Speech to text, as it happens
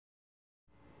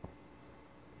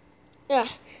Yeah.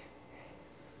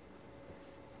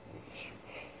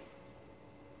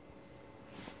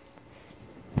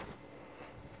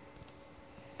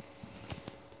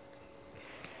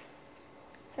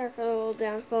 Sorry for the little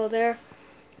downfall there.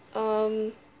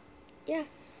 Yeah.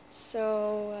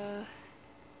 So,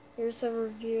 here's a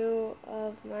review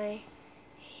of my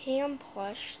ham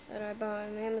plush that I bought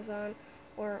on Amazon,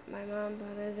 or my mom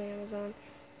bought it on Amazon.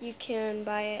 You can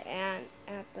buy it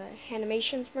at the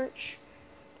Animations merch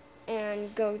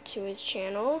and go to his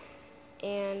channel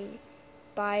and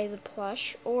buy the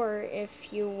plush, or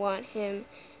if you want him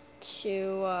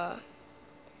to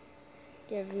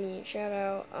give me a shout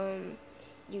out,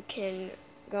 you can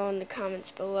go in the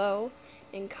comments below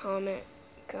and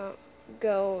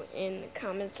go in the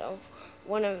comments of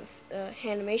one of the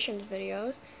Animations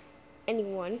videos,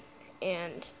 anyone,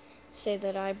 and say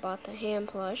that I bought the ham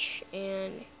plush,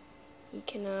 and he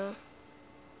can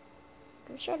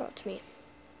give a shout out to me.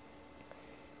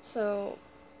 So,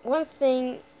 one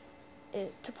thing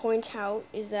to point out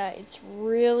is that it's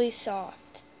really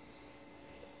soft.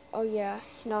 Oh yeah,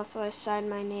 and also I signed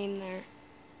my name there.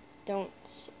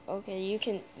 Okay, you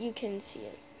can see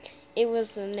it. It was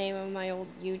the name of my old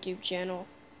YouTube channel.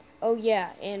 Oh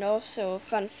yeah, and also a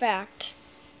fun fact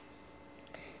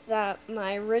that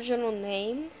my original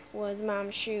name was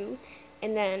Mom Shoe,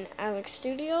 and then Alex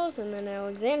Studios, and then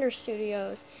Alexander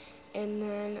Studios, and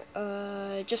then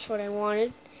just what I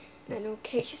wanted. And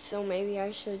okay, so maybe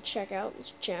I should check out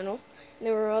this channel. And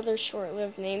there were other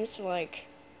short-lived names like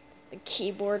the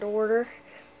Keyboard Order.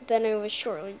 Then it was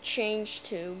shortly changed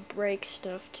to Break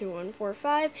Stuff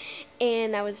 2145,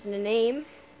 and that was the name.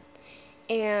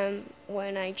 And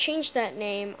when I changed that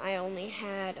name, I only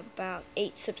had about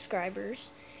 8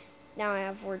 subscribers. Now I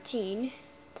have 14.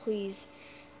 Please,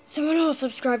 someone else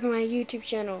subscribe to my YouTube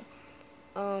channel.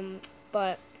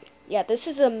 But yeah, this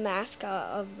is a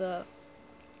mascot of the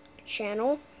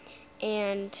channel,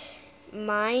 and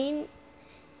mine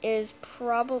is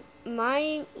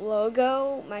my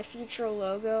logo, my future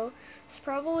logo, is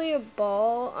probably a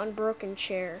ball on broken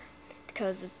chair,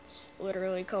 because it's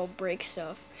literally called Break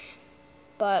Stuff.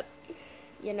 But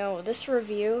you know, this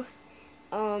review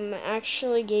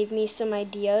actually gave me some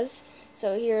ideas,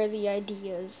 so here are the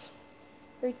ideas.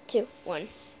 3, 2, 1.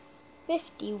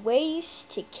 50 ways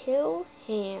to kill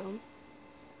ham.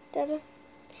 Ta-da.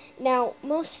 Now,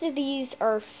 most of these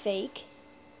are fake.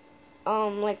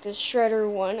 Like the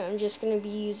shredder one, I'm just going to be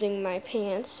using my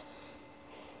pants,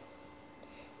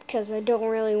 because I don't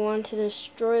really want to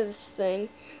destroy this thing,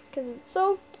 because it's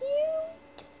so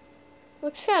cute.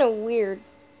 Looks kind of weird,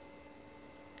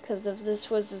 because if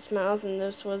this was its mouth and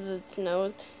this was its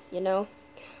nose, you know.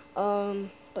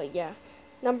 But yeah.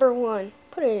 Number 1,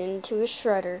 put it into a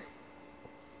shredder.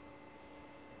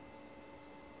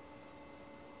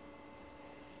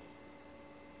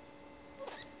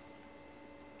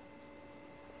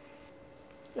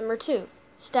 Number 2,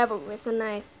 stab it with a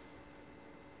knife.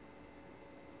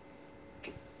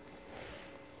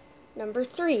 Number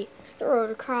 3, throw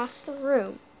it across the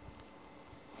room.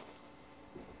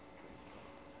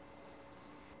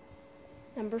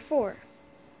 Number 4,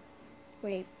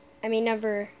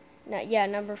 number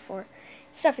 4,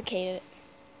 suffocate it.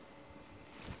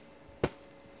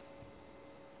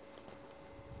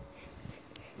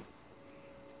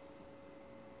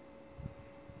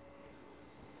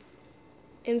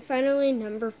 And finally,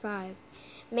 number 5,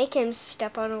 make him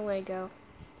step on a Lego.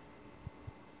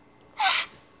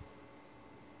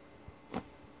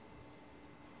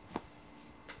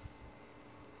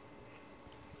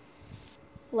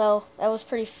 Well, that was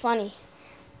pretty funny.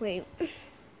 Wait.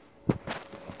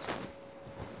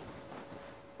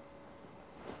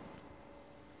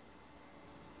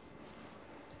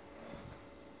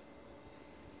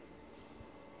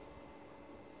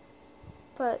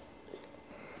 But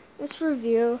this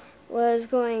review was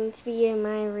going to be in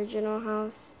my original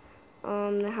house,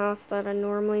 the house that I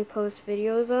normally post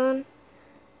videos on.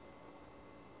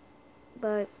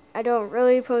 But I don't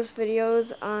really post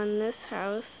videos on this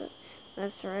house.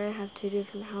 That's right, I have 2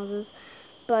 different houses.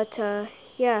 But,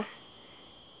 yeah.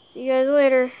 See you guys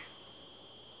later.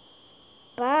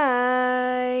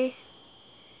 Bye.